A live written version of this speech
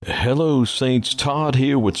Hello, Saints. Todd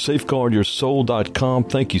here with SafeguardYourSoul.com.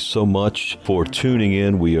 Thank you so much for tuning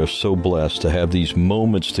in. We are so blessed to have these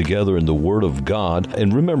moments together in the Word of God.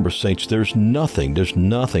 And remember, Saints, there's nothing,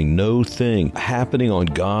 no thing happening on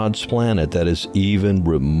God's planet that is even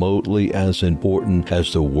remotely as important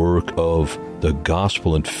as the work of the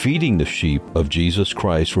gospel and feeding the sheep of Jesus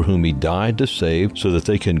Christ, for whom He died to save, so that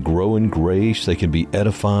they can grow in grace, they can be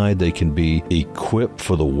edified, they can be equipped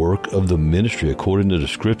for the work of the ministry according to the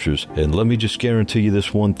Scriptures. And let me just guarantee you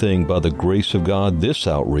this one thing: by the grace of God, this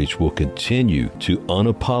outreach will continue to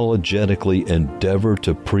unapologetically endeavor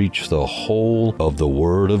to preach the whole of the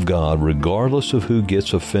Word of God, regardless of who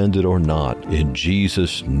gets offended or not, in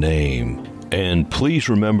Jesus' name. And please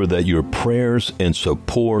remember that your prayers and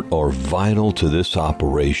support are vital to this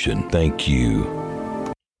operation. Thank you.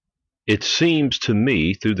 It seems to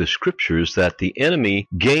me through the Scriptures that the enemy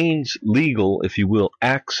gains legal, if you will,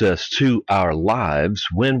 access to our lives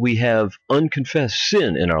when we have unconfessed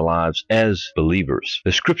sin in our lives as believers.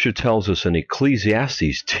 The Scripture tells us in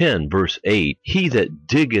Ecclesiastes 10, verse 8, "He that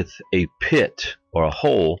diggeth a pit or a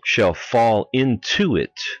hole shall fall into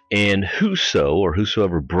it, and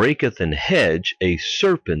whosoever breaketh an hedge, a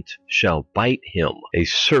serpent shall bite him." A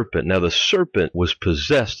serpent. Now the serpent was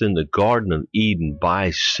possessed in the Garden of Eden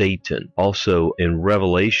by Satan. Also in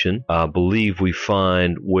Revelation, I believe we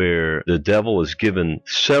find where the devil is given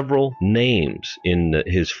several names in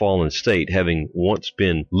his fallen state, having once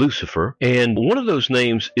been Lucifer. And one of those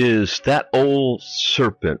names is that old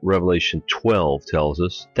serpent, Revelation 12 tells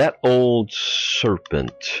us. That old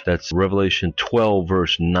serpent. That's Revelation 12,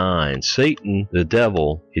 verse 9. Satan, the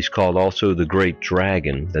devil, he's called also the great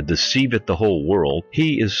dragon that deceiveth the whole world.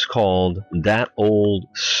 He is called that old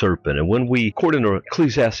serpent. And when we, according to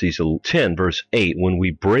Ecclesiastes 10, verse 8, when we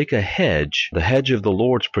break a hedge, the hedge of the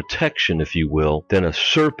Lord's protection, if you will, then a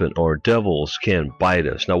serpent or devils can bite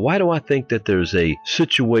us. Now, why do I think that there's a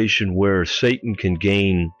situation where Satan can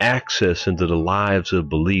gain access into the lives of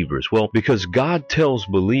believers? Well, because God tells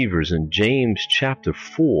believers in James chapter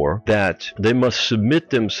 4 that they must submit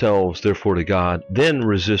themselves therefore to God, then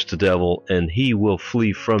resist the devil, and he will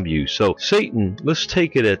flee from you. So Satan, let's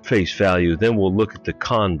take it at face value, then we'll look at the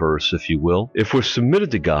converse, if you will. If we're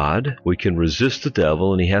submitted to God, we can resist the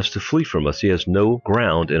devil and he has to flee from us. He has no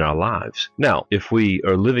ground in our lives. Now, if we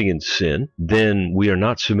are living in sin, then we are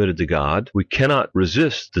not submitted to God. We cannot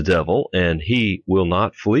resist the devil and he will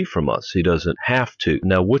not flee from us. He doesn't have to.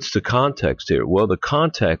 Now, what's the context here? Well, the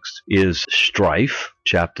context is strife,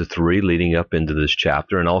 chapter 3 leading up into this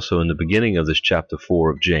chapter, and also in the beginning of this chapter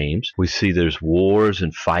 4 of James. We see there's wars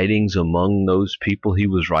and fightings among those people he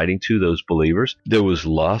was writing to, those believers. There was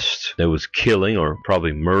lust, there was killing or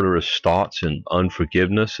probably murderous thoughts and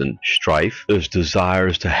unforgiveness and strife. There's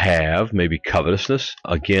desires to have, maybe covetousness.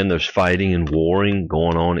 Again, there's fighting and warring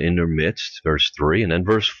going on in their midst, verse 3. And then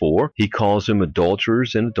verse 4, he calls them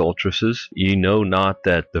adulterers and adulteresses. Ye know not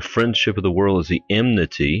that the friendship of the world is the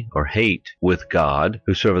enmity or hate with God.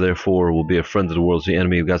 Whosoever therefore will be a friend of the world is the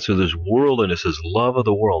enemy of God. So there's worldliness, this love of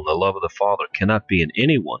the world, and the love of the Father cannot be in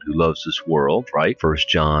anyone who loves this world, right? 1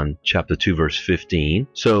 John chapter 2, verse 15.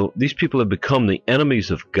 So these people have become the enemies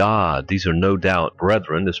of God. These are no doubt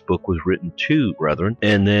brethren. This book was written to brethren.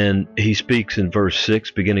 And then he speaks in verse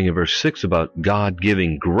 6, beginning in verse 6, about God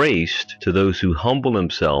giving grace to those who humble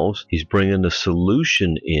themselves. He's bringing the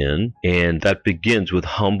solution in, and that begins with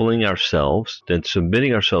humbling ourselves, then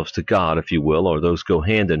submitting ourselves to God, if you will, or those go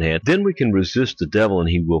hand in hand. Then we can resist the devil and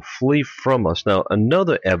he will flee from us. Now,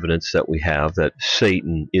 another evidence that we have that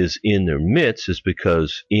Satan is in their midst is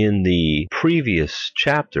because in the previous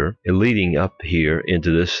chapter, leading up here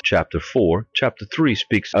into this chapter 4, chapter 3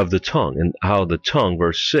 speaks of the tongue and how the tongue,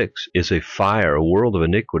 verse 6, is a fire, a world of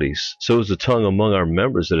iniquities. So is the tongue among our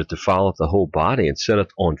members, that it defileth the whole body and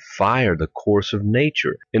setteth on fire the course of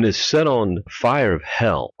nature, and is set on fire of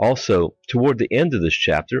hell. Also, toward the end of this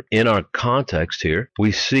chapter, in our context here,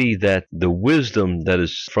 we see that the wisdom that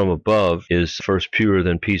is from above is first pure,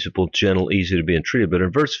 then peaceable, gentle, easy to be entreated. But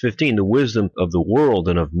in verse 15, the wisdom of the world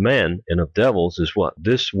and of men and of devils is what?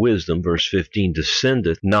 This wisdom, verse 15,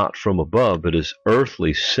 descendeth not from above, but is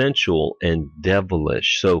earthly, sensual, and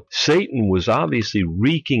devilish. So Satan was obviously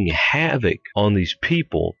wreaking havoc on these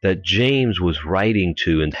people that James was writing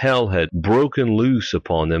to, and hell had broken loose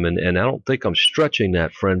upon them. And I don't think I'm stretching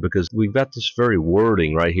that, friend, because we've got this very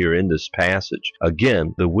wording right here in this passage.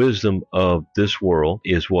 Again, the wisdom of this world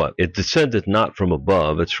is what? It descendeth not from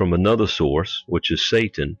above. It's from another source, which is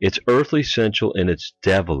Satan. It's earthly, sensual, and it's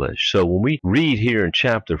devilish. So when we read here in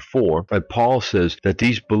chapter 4, Paul says that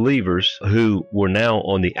these believers who were now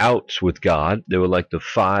on the outs with God, they were like the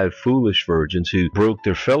 5 foolish virgins who broke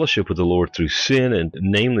their fellowship with the Lord through sin, and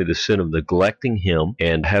namely the sin of neglecting him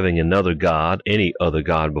and having another God, any other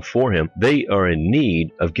God before him. They are in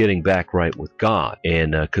need of getting back right with God.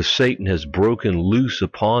 And because Satan has broken loose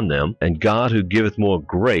upon them, and God who giveth more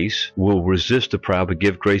grace will resist the proud but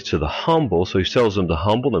give grace to the humble. So he tells them to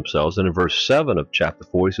humble themselves. And in verse 7 of chapter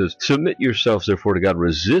 4, he says, submit yourselves therefore to God,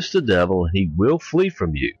 resist the devil, and he will flee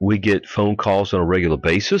from you. We get phone calls on a regular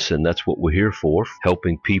basis, and that's what we're here for,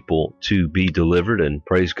 helping people to be delivered. And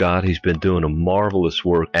praise God, he's been doing a marvelous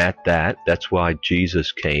work at that. That's why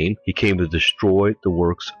Jesus came. He came to destroy the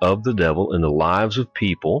works of the devil in the lives of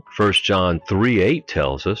people. 1 John 3:8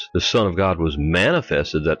 tells us the Son of God was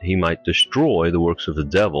manifested that he might destroy the works of the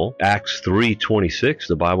devil. Acts 3:26,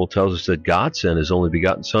 the Bible tells us that God sent his only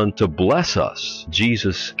begotten Son to bless us.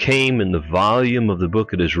 Jesus came in the volume of the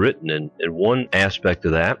book it is written, and one aspect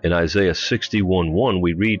of that, in Isaiah 61:1,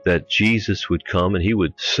 we read that Jesus would come and he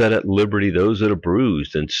would set at liberty those that are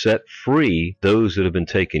bruised and set free those that have been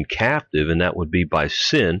taken captive, and that would be by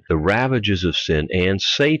sin, the ravages of sin and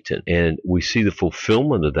Satan. And we see the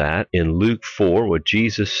fulfillment of that in Luke 4, where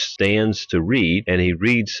Jesus stands to read, and he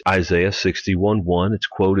reads Isaiah 61:1. It's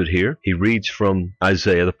quoted here. He reads from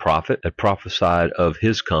Isaiah the prophet that prophesied of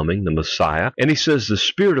his coming, the Messiah. And he says, the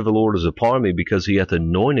Spirit of the Lord is upon me, because he hath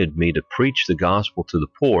anointed me to preach the gospel to the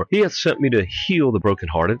poor. He hath sent me to heal the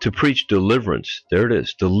brokenhearted, to preach deliverance. There it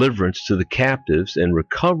is. Deliverance to the captives and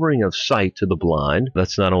recovering of sight to the blind.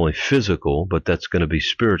 That's not only physical, but that's going to be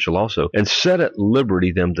spiritual also. And set at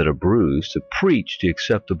liberty them that are bruised, to preach the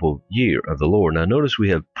acceptable year of the Lord. Now notice we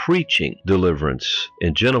have preaching deliverance.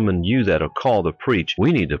 And gentlemen, you that are called to preach,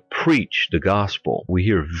 we need to preach the gospel. We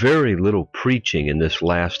hear very little preaching in this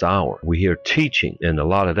last hour. We hear teaching, and a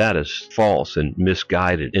lot of that is false and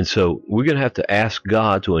misguided. And so we're going to have to ask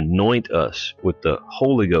God to anoint us with the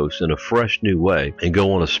Holy Ghost in a fresh new way, and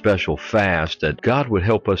go on a special fast that God would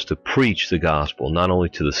help us to preach the gospel, not only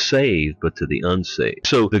to the saved, but to the unsaved.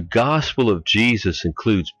 So the gospel of Jesus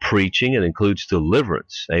includes preaching and includes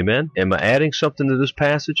deliverance. Amen? Am I adding something to this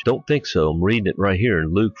passage? Don't think so. I'm reading it right here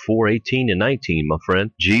in Luke 4:18 and 19, my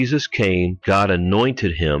friend. Jesus came, God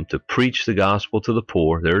anointed him to preach the gospel to the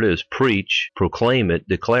poor. There it is. Preach, proclaim it,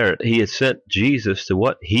 declare it. He had sent Jesus to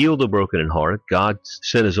what? Heal the broken in heart. God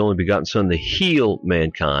sent his only begotten Son to heal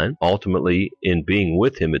mankind, ultimately in being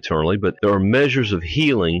with him eternally. But there are measures of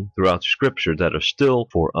healing throughout Scripture that are still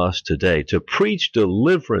for us today. To preach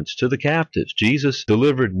deliverance to the captives. Jesus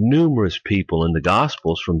delivered numerous people in the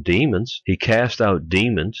Gospels from demons. He cast out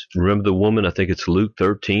demons. Remember the woman, I think it's Luke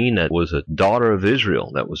 13, that was a daughter of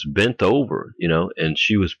Israel that was bent over, and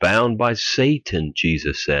she was bound by Satan,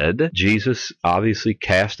 Jesus said. Jesus obviously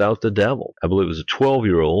cast out the devil. I believe it was a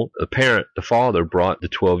 12-year-old. The father brought the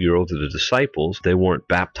 12-year-old to the disciples. They weren't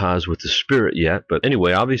baptized with the Spirit yet, but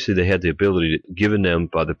anyway, obviously they had the ability given them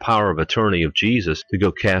by the power of attorney of Jesus to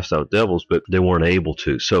go cast out devils, but they weren't able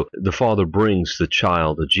to. So the father brings the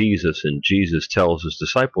child to Jesus, and Jesus tells his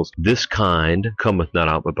disciples, this kind cometh not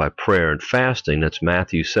out but by prayer and fasting. That's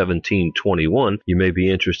Matthew 17:21. You may be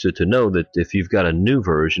interested to know that if you've got a new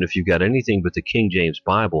version, if you've got anything but the King James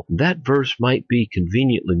Bible, that verse might be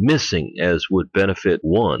conveniently missing, as would benefit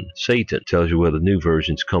one. Satan tells you where the new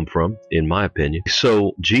versions come from, in my opinion.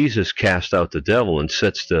 So Jesus cast out the devil and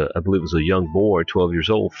sets I believe it was a young boy, 12 years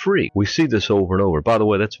old, free. We see this over and over. By the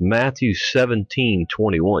way, that's Matthew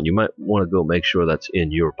 17:21. You might want to go make sure that's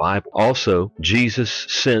in your Bible. Also, Jesus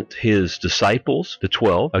sent his disciples, the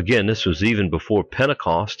 12. Again, this was even before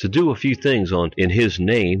Pentecost, to do a few things in his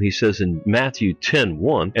name. He says in Matthew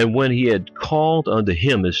 10:1, and when he had called unto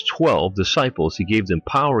him his 12 disciples, he gave them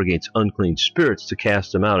power against unclean spirits to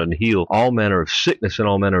cast them out and heal all manner of sickness and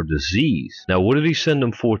all manner of disease. Now, what did he send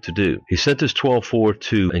them for to do? He sent his 12 forth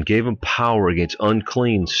to, and gave them power against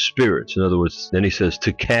unclean spirits. In other words, then he says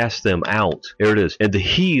to cast them out. There it is. And to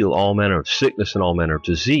heal all manner of sickness and all manner of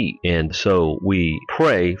disease. And so we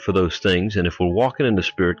pray for those things, and if we're walking in the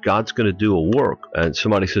Spirit, God's going to do a work. And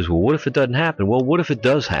somebody says, well, what if it doesn't happen? Well, what if it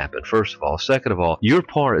does happen, first of all? Second of all, your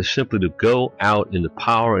part is simply to go out in the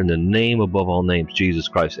power and the name above all names, Jesus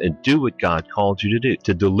Christ, and do what God called you to do,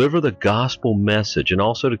 to deliver the gospel message, and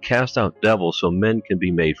also to cast out devils so men can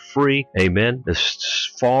be made free. Amen.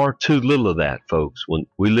 There's far too little of that, folks. When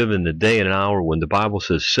we live in the day and an hour when the Bible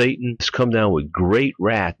says Satan has come down with great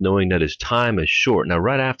wrath, knowing that his time is short. Now,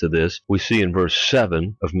 right after this, we see in verse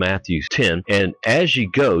 7 of Matthew 10, and as ye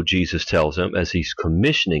go, Jesus tells them as he's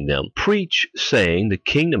commissioning them, preach, saying, the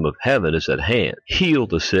kingdom of heaven is at hand. Heal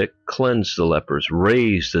the sick, cleanse the lepers,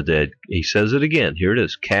 raise the dead. He says it again. Here it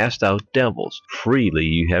is. Cast out devils. Freely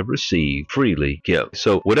you have received, freely give.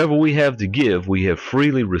 So whatever we have to give, we have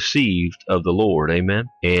freely received of the Lord. Amen.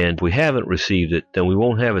 And if we haven't received it, then we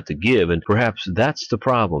won't have it to give. And perhaps that's the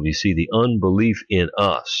problem. You see, the unbelief in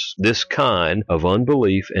us. This kind of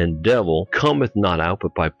unbelief and devil cometh not out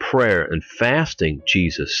but by prayer and fasting,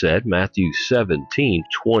 Jesus said, Matthew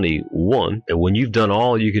 17:21. And when you've done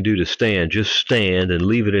all you can do to stand, just stand and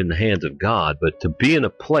leave it in the hands of God. But to be in a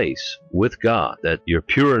place with God, that you're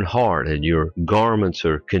pure in heart and your garments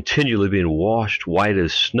are continually being washed white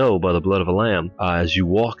as snow by the blood of a lamb, as you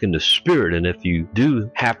walk in the Spirit. And if you do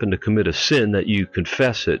happen to commit a sin, that you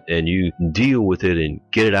confess it and you deal with it and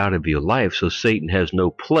get it out of your life so Satan has no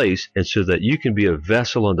place, and so that you can be a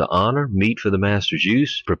vessel unto honor, meet for the master's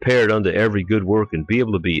use, prepared unto every good work, and be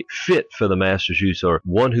able to be fit for the master's use, or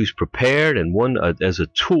one who's prepared and one as a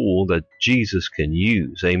tool that Jesus can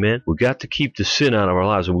use. Amen. We've got to keep the sin out of our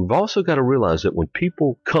lives. And we've also got to realize that when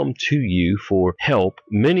people come to you for help,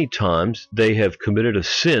 many times they have committed a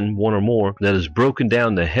sin, one or more, that has broken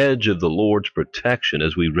down the hedge of the Lord's protection,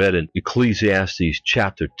 as we read in Ecclesiastes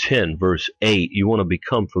chapter 10, verse 8. You want to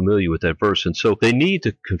become familiar with that verse. And so they need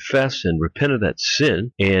to confess and repent of that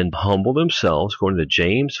sin and humble themselves, according to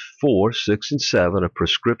James 4, 6, and 7, a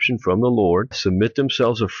prescription from the Lord. Submit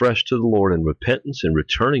themselves afresh to the Lord in repentance and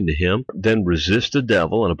returning to Him. Then resist the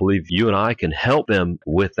devil, and I believe you and I can help them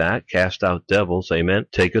with that. Cast out devils, amen.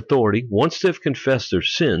 Take authority. Once they've confessed their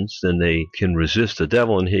sins, then they can resist the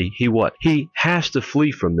devil, and he what? He has to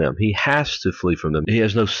flee from them. He has to flee from them. He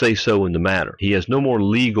has no say-so in the matter. He has no more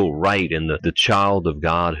legal right in the child of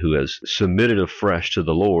God who has submitted afresh to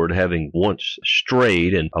the Lord, having once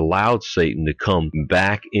strayed and allowed Satan to come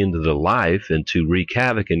back into the life and to wreak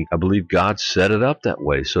havoc. And I believe God set it up that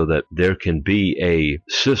way so that there can be a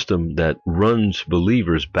system that runs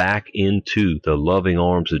believers back into the loving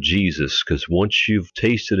arms of Jesus. Because once you've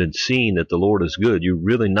tasted and seen that the Lord is good, you're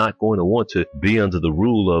really not going to want to be under the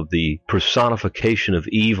rule of the personification of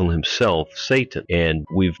evil himself, Satan. And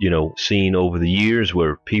we've, seen over the years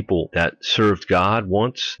where people that served God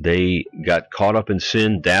once, they got caught up in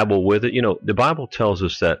sin, dabble with it. The Bible tells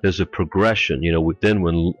us that there's a progression. Then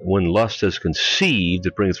when lust has conceived,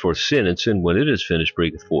 it brings forth sin, and sin, when it is finished,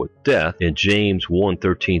 bringeth forth death, in James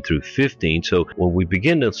 1:13 through 15. So when we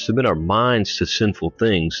begin to submit our minds to sinful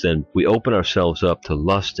things, then we open ourselves up to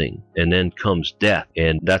lusting, and then comes death,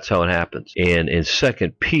 and that's how it happens. And in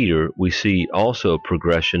 2 Peter, we see also a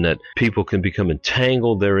progression that people can become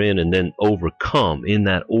entangled therein and then overcome in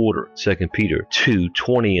that order. 2 Peter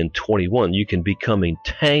 2:20 and 21, you can become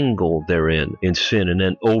entangled therein in sin and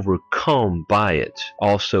then overcome by it.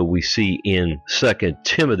 Also, we see in 2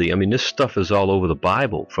 Timothy, this stuff is all over the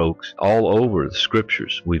Bible, folks, all over the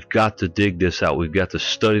scriptures. We've got to dig this out. We've got to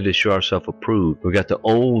study to show ourselves approved. We've got to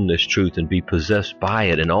own this truth and be possessed by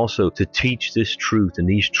it, and also to teach this truth and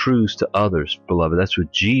these truths to others, beloved. That's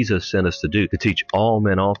what Jesus sent us to do, to teach all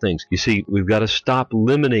men all things. You see, we've got to stop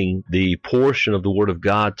limiting the portion of the Word of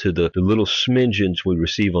God to the little smidgens we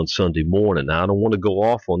receive on Sunday morning. Now, I don't want to go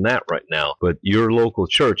off on that right now, but your local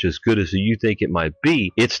church, as good as you think it might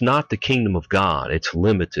be, it's not the kingdom of God. It's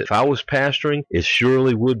limited. If I was pastoring, it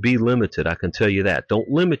surely would be limited. I can tell you that. Don't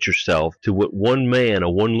limit yourself to what one man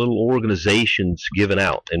or one little organization's given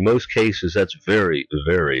out. In most cases, that's very,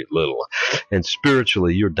 very little. And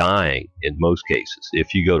spiritually, you're dying in most cases.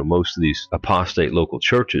 If you go to most of these apostate local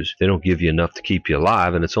churches, they don't give you enough to keep you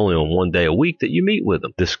alive, and it's only on one day a week that you meet with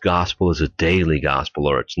them. This gospel is a daily gospel,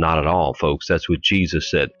 or it's not at all, folks. That's what Jesus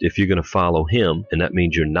said. If you're going to follow him, and that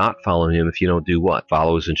means you're not following him if you don't do what?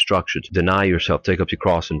 Follow his instructions. Deny yourself, take up your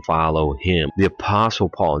cross, and follow him. The Apostle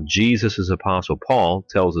Paul, Jesus' Apostle Paul,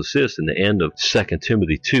 tells us this in the end of 2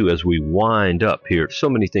 Timothy 2 as we wind up here. So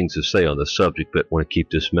many things to say on this subject, but I want to keep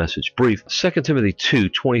this message brief. 2 Timothy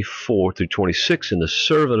 2:24 through 26, and the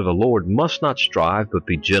servant of the Lord must not strive, but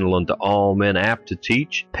be gentle unto all men, apt to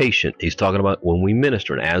teach, patient. He's talking about when we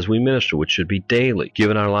minister and as we minister, which should be daily.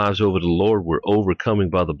 Giving our lives over to the Lord, we're overcoming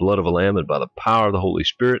by the blood of a lamb and by the power of the Holy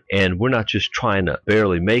Spirit, and we're not just trying to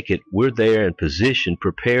barely make it. We're there in position,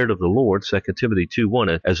 prepared of the Lord, 2 Timothy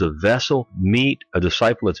 2:1, as a vessel meet, a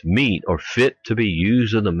disciple that's meet or fit to be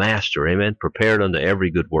used of the Master. Amen. Prepared unto every every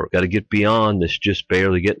good work. Got to get beyond this just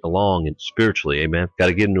barely getting along and spiritually, amen. Got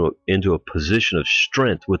to get into a position of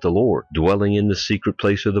strength with the Lord, dwelling in the secret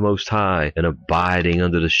place of the Most High and abiding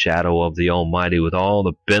under the shadow of the Almighty with all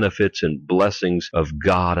the benefits and blessings of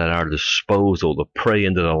God at our disposal to pray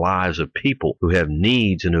into the lives of people who have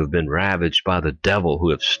needs and who have been ravaged by the devil, who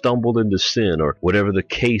have stumbled into sin or whatever the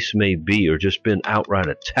case may be, or just been outright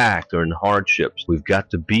attacked or in hardships. We've got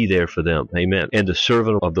to be there for them, amen. And the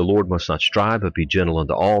servant of the Lord must not strive, but be gentle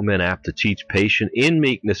unto all men, apt to teach, patient, in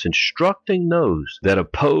meekness, instructing those that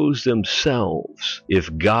oppose themselves,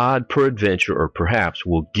 if God peradventure or perhaps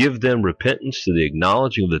will give them repentance to the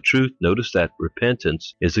acknowledging of the truth. Notice that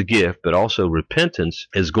repentance is a gift, but also repentance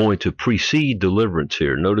is going to precede deliverance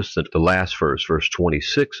here. Notice that the last verse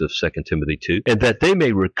 26 of 2 Timothy 2, and that they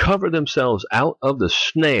may recover themselves out of the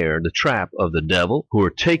snare, the trap of the devil, who are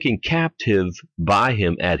taken captive by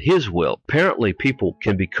him at his will. Apparently, people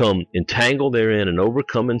can become entangled therein and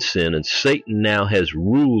overcome in sin, and Satan now has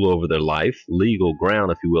rule over their life, legal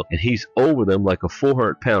ground, if you will, and he's over them like a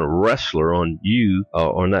 400-pound wrestler on you,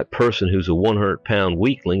 on that person who's a 100-pound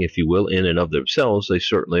weakling, if you will, in and of themselves. They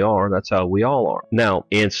certainly are. That's how we all are. Now,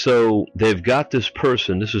 and so they've got this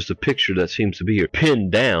person, this is the picture that seems to be here,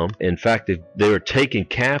 pinned down. In fact, they are taken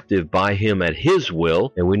captive by him at his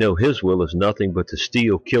will, and we know his will is nothing but to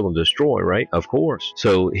steal, kill, and destroy, right? Of course.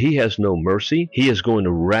 So he has no mercy. He is going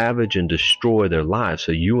to ravage and destroy their lives.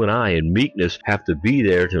 So you and I in meekness have to be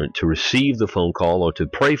there to receive the phone call or to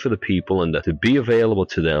pray for the people and to be available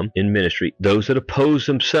to them in ministry. Those that oppose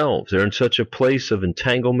themselves, they're in such a place of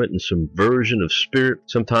entanglement and subversion of spirit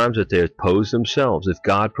sometimes that they oppose themselves. If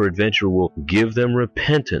God peradventure will give them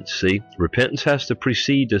repentance, see, repentance has to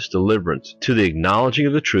precede this deliverance to the acknowledging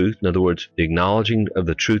of the truth. In other words, the acknowledging of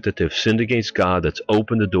the truth that they've sinned against God, that's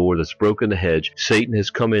opened the door, that's broken the hedge. Satan has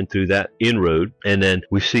come in through that inroad, and then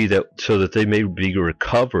we see that so that they may be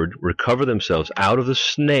recover themselves out of the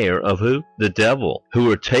snare of who? The devil,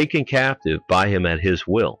 who are taken captive by him at his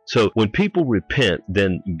will. So when people repent,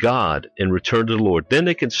 then God, and return to the Lord, then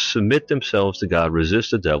they can submit themselves to God,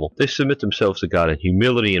 resist the devil. They submit themselves to God in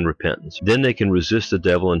humility and repentance. Then they can resist the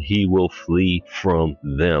devil and he will flee from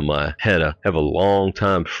them. I have a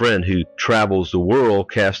long-time friend who travels the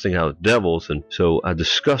world casting out devils, and so I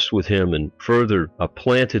discussed with him and further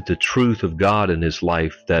planted the truth of God in his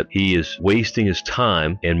life, that he is wasting his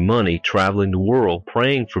time and money traveling the world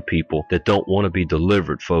praying for people that don't want to be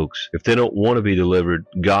delivered, folks. If they don't want to be delivered,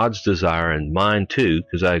 God's desire, and mine too,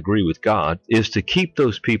 because I agree with God, is to keep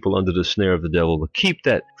those people under the snare of the devil, to keep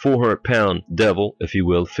that 400-pound devil, if you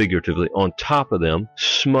will, figuratively, on top of them,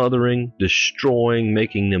 smothering, destroying,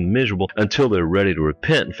 making them miserable until they're ready to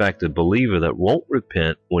repent. In fact, the believer that won't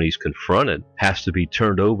repent when he's confronted has to be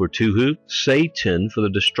turned over to who? Satan, for the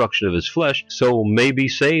destruction of his flesh, so may be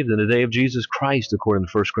saved in the day of Jesus Christ, according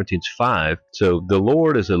to 1 Corinthians 5. So the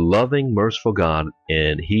Lord is a loving, merciful God,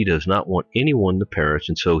 and he does not want anyone to perish,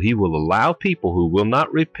 and so he will allow people who will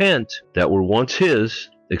not repent, that were once his,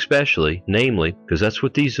 especially, namely, because that's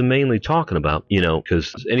what these are mainly talking about,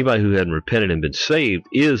 because anybody who hadn't repented and been saved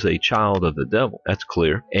is a child of the devil. That's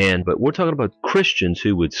clear. But we're talking about Christians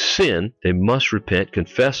who would sin. They must repent,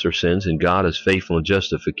 confess their sins, and God is faithful and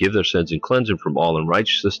just to forgive their sins and cleanse them from all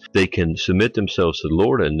unrighteousness. They can submit themselves to the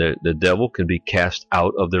Lord, and the devil can be cast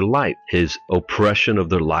out of their life. His oppression of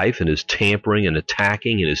their life and his tampering and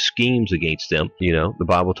attacking and his schemes against them, the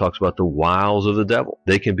Bible talks about the wiles of the devil.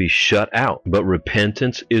 They can be shut out. But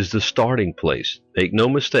repentance is the starting place. Make no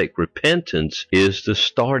mistake, repentance is the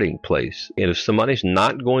starting place. And if somebody's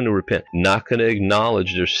not going to repent, not going to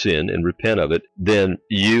acknowledge their sin and repent of it, then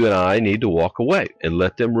you and I need to walk away and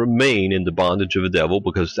let them remain in the bondage of the devil,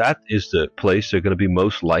 because that is the place they're going to be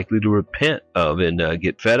most likely to repent of and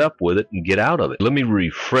get fed up with it and get out of it. Let me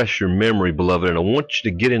refresh your memory, beloved, and I want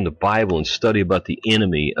you to get in the Bible and study about the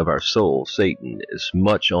enemy of our soul, Satan, as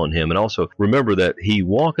much on him. And also remember that he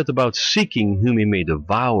walketh about seeking whom he may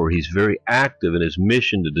devour. He's very active in his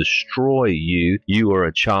mission to destroy you. You are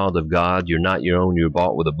a child of God. You're not your own. You're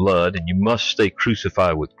bought with the blood, and you must stay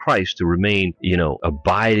crucified with Christ to remain,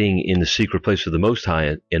 abiding in the secret place of the Most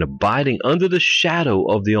High and abiding under the shadow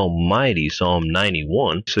of the Almighty, Psalm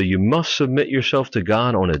 91. So you must submit yourself to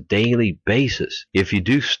God on a daily basis. If you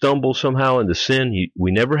do stumble somehow into sin,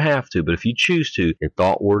 we never have to, but if you choose to, in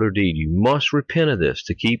thought, word, or deed, you must repent of this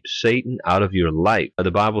to keep Satan out of your life. The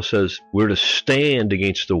Bible says we're to stand stand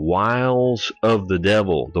against the wiles of the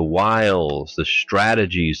devil, the wiles, the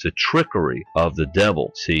strategies, the trickery of the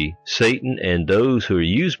devil. See, Satan and those who are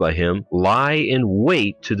used by him lie in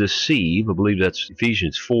wait to deceive. I believe that's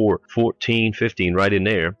Ephesians 4:14, 15, right in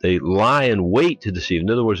there. They lie in wait to deceive. In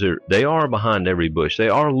other words, they are behind every bush. They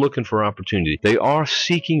are looking for opportunity. They are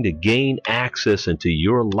seeking to gain access into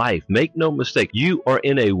your life. Make no mistake, you are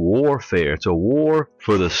in a warfare. It's a war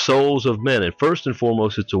for the souls of men. And first and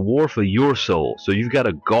foremost, it's a war for your soul. So you've got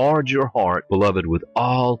to guard your heart, beloved, with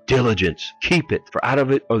all diligence. Keep it, for out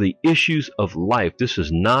of it are the issues of life. This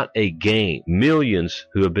is not a game. Millions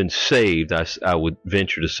who have been saved, I would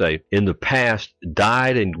venture to say, in the past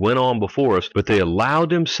died and went on before us, but they allowed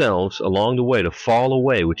themselves along the way to fall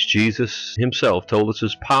away, which Jesus himself told us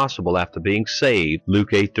is possible after being saved,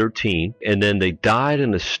 Luke 8:13. And then they died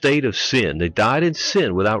in a state of sin. They died in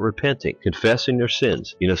sin without repenting, confessing their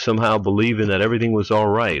sins, somehow believing that everything was all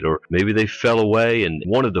right, or maybe they fell away and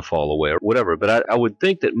wanted to fall away or whatever. But I would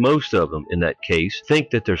think that most of them in that case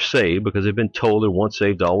think that they're saved because they've been told they're once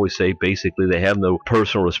saved, always saved. Basically, they have no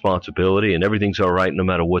personal responsibility and everything's all right no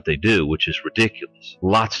matter what they do, which is ridiculous.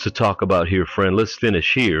 Lots to talk about here, friend. Let's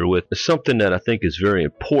finish here with something that I think is very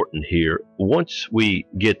important here. Once we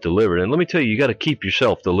get delivered, and let me tell you, you got to keep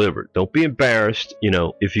yourself delivered. Don't be embarrassed,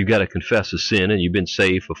 if you've got to confess a sin and you've been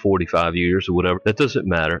saved for 45 years or whatever. That doesn't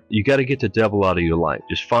matter. You got to get the devil out of your life.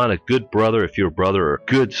 Just find a good brother if you're a brother, or a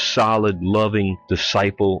good, solid, loving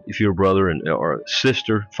disciple if you're a brother, or a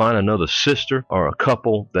sister. Find another sister or a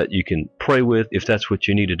couple that you can pray with if that's what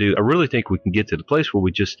you need to do. I really think we can get to the place where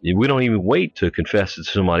we don't even wait to confess it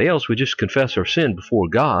to somebody else. We just confess our sin before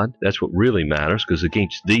God. That's what really matters, because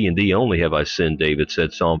against thee and thee only have I sinned, David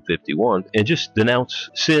said, Psalm 51. And just denounce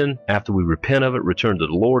sin after we repent of it, return to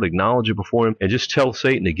the Lord, acknowledge it before him, and just tell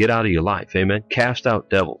Satan to get out of your life. Amen. Cast out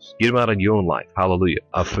devils. Get them out of your own life. Hallelujah.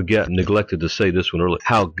 I neglected to say this one earlier.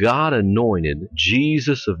 How God anointed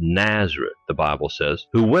Jesus of Nazareth, the Bible says,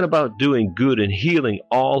 who went about doing good and healing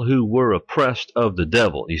all who were oppressed of the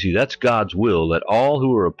devil. You see, that's God's will, that all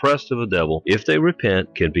who are oppressed of the devil, if they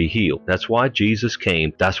repent, can be healed. That's why Jesus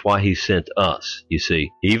came. That's why he sent us. You see,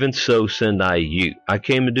 even so send I you. I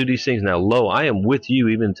came to do these things. Now, lo, I am with you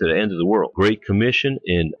even to the end of the world. Great Commission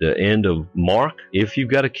in the end of Mark, if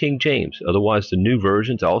you've got a King James. Otherwise, the new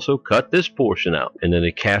versions also cut this portion out. And then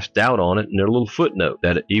they cast doubt on it in their little footnote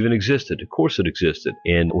that it even existed. Of course it existed.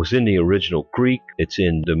 And it was in the original Greek. It's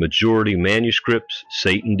in the majority manuscripts.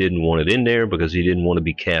 Satan didn't want it in there because he didn't want to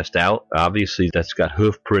be cast out. Obviously, that's got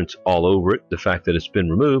hoof prints all over it. The fact that it's been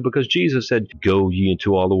removed, because Jesus said, go ye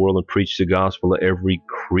into all the world and preach the gospel to every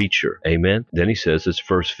creature. Amen. Then he says, it's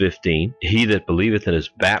verse 15, he that believeth and is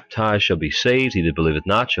baptized shall be saved. He that believeth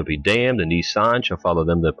not shall be damned. And these signs shall follow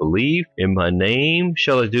them that believe. In my name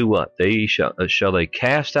shall they do what? They shall they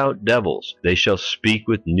cast out devils. They shall speak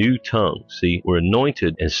with new tongues. See, we're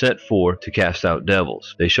anointed and sent forth to cast out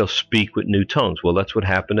devils. They shall speak with new tongues. Well, that's what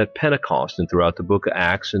happened at Pentecost and throughout the book of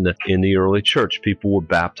Acts in the early church. People were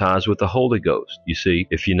baptized with the Holy Ghost. You see,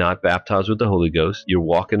 if you're not baptized with the Holy Ghost, you're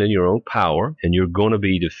walking in your own power and you're going to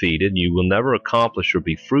be defeated. You will never accomplish or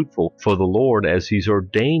be fruitful for the Lord as he's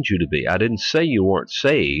ordained you to be. I didn't say you weren't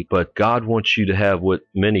saved, but God wants you to have what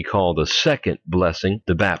many call the second blessing,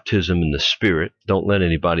 the baptism in the Spirit. Don't let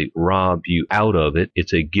anybody rob you out of it.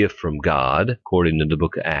 It's a gift from God, according to the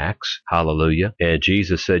book of Acts. Hallelujah. And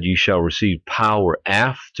Jesus said, you shall receive power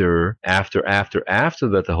after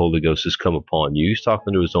that the Holy Ghost has come upon you. He's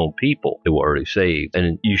talking to his own people who were already saved.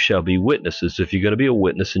 And you shall be witnesses. If you're going to be a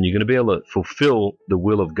witness and you're going to be able to fulfill the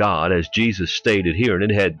will of God, as Jesus stated here,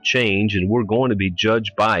 and it had changed, and we're going to be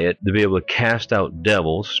judged by it, to be able to cast out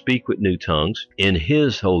devils, speak with new tongues in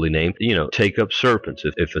his holy name, take up serpents.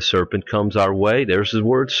 If a serpent comes our way, there's the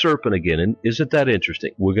word serpent again. And isn't that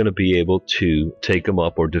interesting? We're going to be able to take them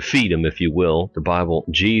up or defeat them, if you will. The Bible,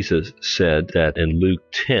 Jesus said that in Luke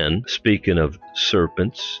 10, speaking of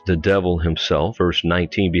serpents, the devil himself, verse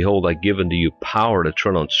 19, behold, I give unto you power to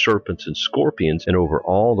tread on serpents and scorpions and over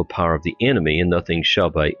all the power of the enemy, and nothing shall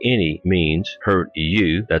by any means hurt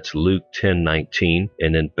you. That's Luke 10:19.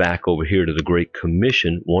 And then back over here to the Great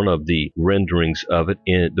Commission, one of the renderings of it,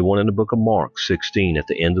 in the one in the book of Mark 16 at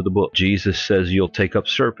the end of the book. Jesus says you'll take up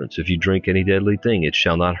serpents. If you drink any deadly thing, it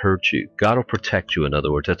shall not hurt you. God will protect you, in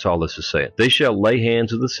other words. That's all this is saying. They shall lay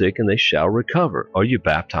hands of the sick and they shall recover. Are you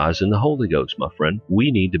baptized in the Holy Ghost, my friend?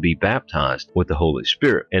 We need to be baptized with the Holy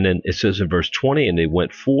Spirit. And then it says in verse 20, and they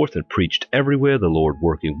went forth and preached everywhere, the Lord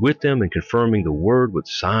working with them and confirming the word with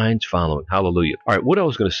signs signs following. Hallelujah. All right, what I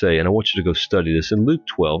was going to say, and I want you to go study this. In Luke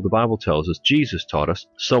 12, the Bible tells us, Jesus taught us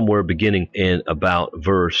somewhere beginning in about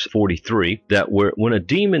verse 43, that when a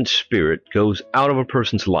demon spirit goes out of a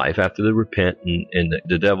person's life after they repent and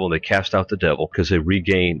the devil, they cast out the devil because they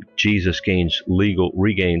Jesus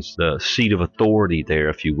regains the seat of authority there,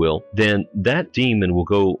 if you will, then that demon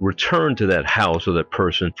will return to that house or that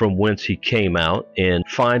person from whence he came out and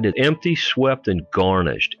find it empty, swept, and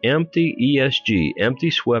garnished. Empty, ESG,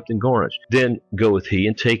 empty, swept, and garnished. Then goeth he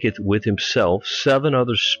and taketh with himself 7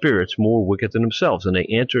 other spirits more wicked than themselves, and they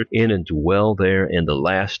enter in and dwell there, and the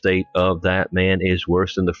last state of that man is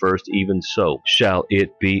worse than the first. Even so shall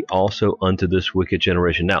it be also unto this wicked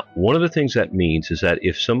generation. Now, one of the things that means is that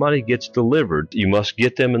if somebody gets delivered, you must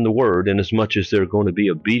get them in the Word, and as much as they're going to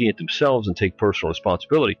be obedient themselves and take personal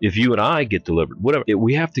responsibility, if you and I get delivered, whatever,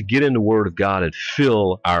 we have to get in the Word of God and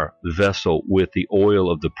fill our vessel with the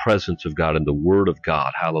oil of the presence of God and the Word of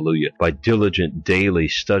God. Hallelujah. By diligent daily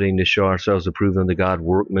studying to show ourselves approved unto God,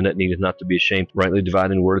 workmen that needeth not to be ashamed, rightly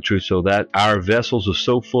dividing the word of truth, so that our vessels are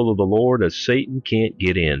so full of the Lord that Satan can't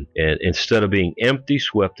get in. And instead of being empty,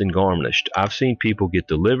 swept, and garnished, I've seen people get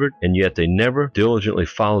delivered, and yet they never diligently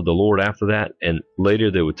followed the Lord after that, and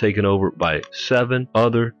later they were taken over by 7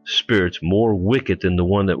 other spirits more wicked than the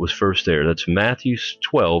one that was first there. That's Matthew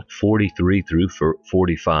 12:43 through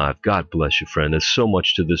 45. God bless you, friend. There's so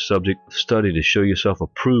much to this subject. Study to show yourself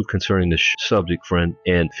approved concerning this subject, friend,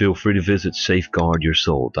 and feel free to visit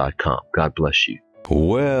safeguardyoursoul.com. God bless you.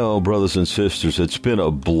 Well, brothers and sisters, it's been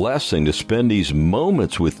a blessing to spend these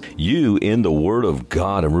moments with you in the Word of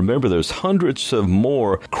God. And remember, there's hundreds of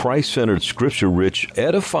more Christ-centered, scripture-rich,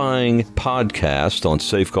 edifying podcasts on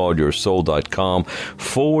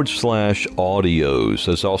safeguardyoursoul.com/audios.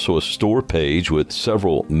 There's also a store page with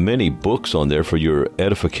many books on there for your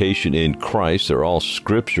edification in Christ. They're all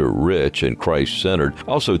scripture-rich and Christ-centered.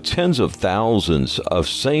 Also, tens of thousands of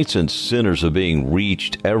saints and sinners are being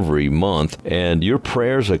reached every month, and your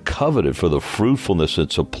prayers are coveted for the fruitfulness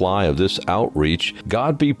and supply of this outreach.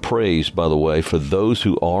 God be praised, by the way, for those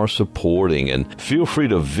who are supporting. And feel free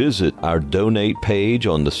to visit our donate page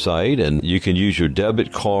on the site, and you can use your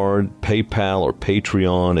debit card, PayPal, or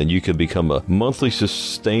Patreon, and you can become a monthly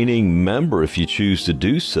sustaining member if you choose to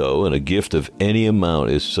do so, and a gift of any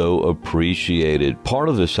amount is so appreciated. Part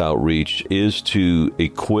of this outreach is to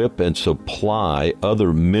equip and supply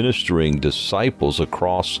other ministering disciples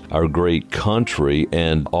across our great country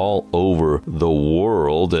and all over the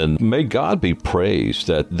world. And may God be praised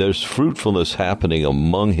that there's fruitfulness happening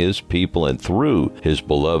among His people and through His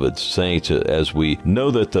beloved saints, as we know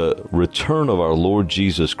that the return of our Lord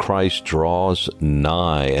Jesus Christ draws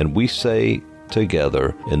nigh. And we say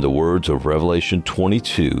together in the words of Revelation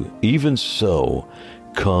 22, even so,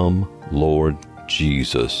 come, Lord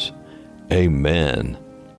Jesus. Amen.